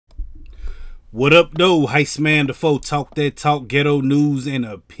What up, though? Heist the foe, talk that talk, ghetto news and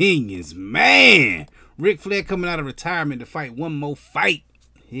opinions. Man, Rick Flair coming out of retirement to fight one more fight.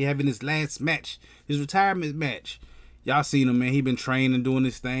 He having his last match, his retirement match. Y'all seen him, man. He been training, doing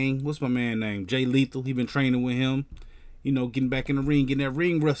this thing. What's my man name? Jay Lethal. He been training with him. You know, getting back in the ring, getting that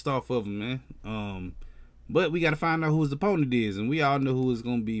ring rust off of him, man. But we got to find out who his opponent is, and we all know who it's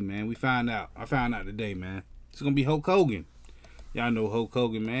going to be, man. We found out. I found out today, man. It's going to be Hulk Hogan. Y'all know Hulk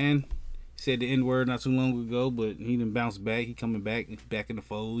Hogan, man. Said the N-word not too long ago, but he done bounced back. He coming back in the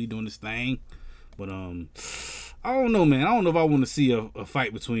fold. He doing this thing. But I don't know, man. I don't know if I want to see a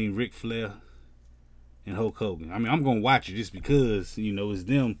fight between Rick Flair and Hulk Hogan. I mean, I'm gonna watch it just because, you know, it's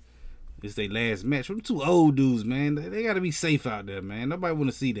them. It's their last match. Them two old dudes, man. They gotta be safe out there, man. Nobody want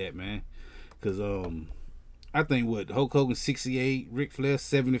to see that, man. Cause I think what Hulk Hogan 68, Rick Flair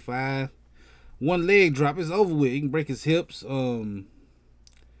 75. One leg drop is over with. He can break his hips.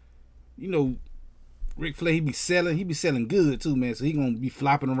 You know, Rick Flair, he be selling good too, man. So he gonna be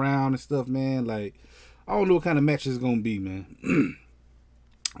flopping around and stuff, man. Like, I don't know what kind of match it's gonna be, man.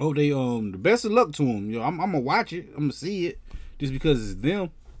 Oh, they the best of luck to him. Yo, I'm gonna watch it. I'm gonna see it just because it's them.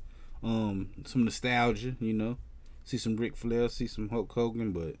 Some nostalgia, you know. See some Rick Flair, see some Hulk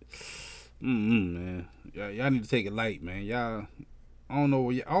Hogan, but man, y'all need to take it light, man. Y'all, I don't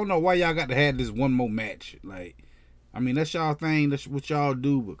know why y'all got to have this one more match, like. I mean, that's y'all thing. That's what y'all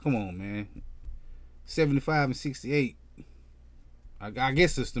do. But come on, man. 75 and 68. I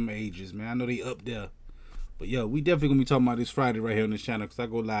guess it's them ages, man. I know they up there. But, yo, we definitely going to be talking about this Friday right here on this channel. Because I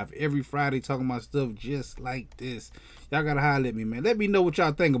go live every Friday talking about stuff just like this. Y'all got to holler at me, man. Let me know what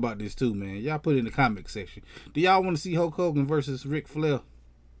y'all think about this, too, man. Y'all put it in the comment section. Do y'all want to see Hulk Hogan versus Ric Flair?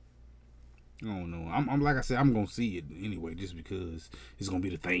 I don't know. I'm like I said, I'm going to see it anyway. Just because it's going to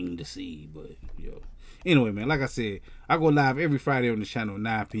be the thing to see. But, yo. Anyway, man, like I said, I go live every Friday on the channel at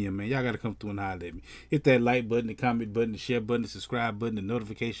 9 p.m., man. Y'all got to come through and holler at me. Hit that like button, the comment button, the share button, the subscribe button, the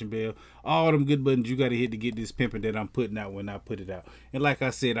notification bell. All them good buttons you got to hit to get this pimping that I'm putting out when I put it out. And like I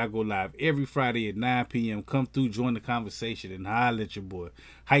said, I go live every Friday at 9 p.m. Come through, join the conversation, and holler at your boy.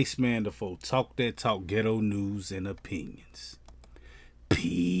 Heist the foe. Talk that talk, ghetto news and opinions.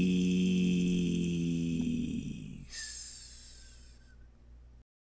 Peace.